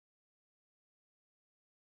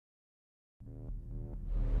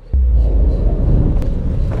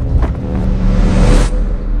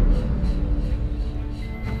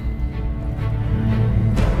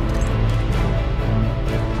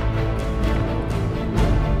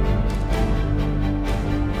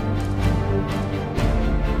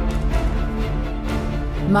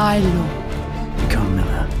My lord.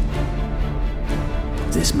 Carmilla,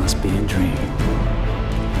 this must be a dream.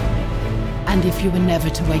 And if you were never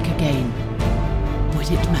to wake again, would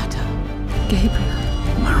it matter? Gabriel.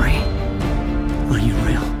 Marie, are you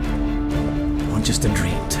real? Or just a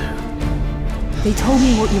dream too? They told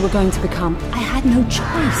me what you were going to become. I had no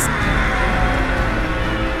choice.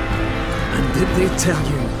 And did they tell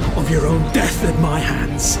you of your own death at my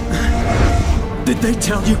hands? Did they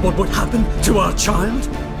tell you what would happen to our child?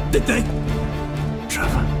 Did they?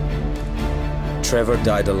 Trevor. Trevor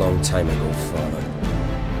died a long time ago, Father.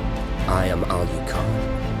 I am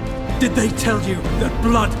Alucard. Did they tell you that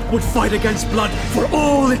blood would fight against blood for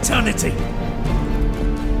all eternity?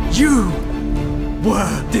 You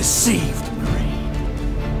were deceived, Marie.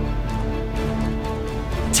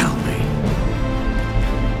 Tell me,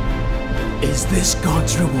 is this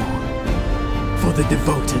God's reward for the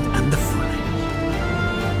devoted and the foolish?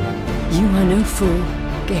 You are no fool,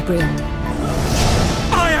 Gabriel.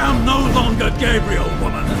 I am no longer Gabriel,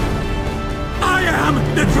 woman. I am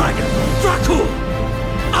the dragon, Dracul.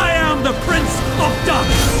 I am the Prince of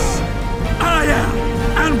Darkness. I am,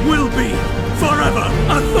 and will be, forever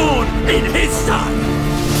a thorn in his side.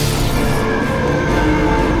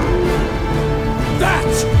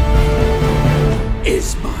 That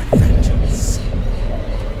is my vengeance.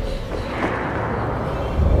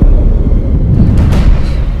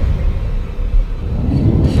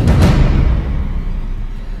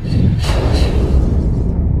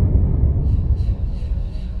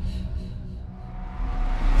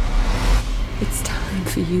 It's time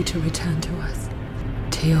for you to return to us,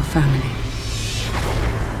 to your family.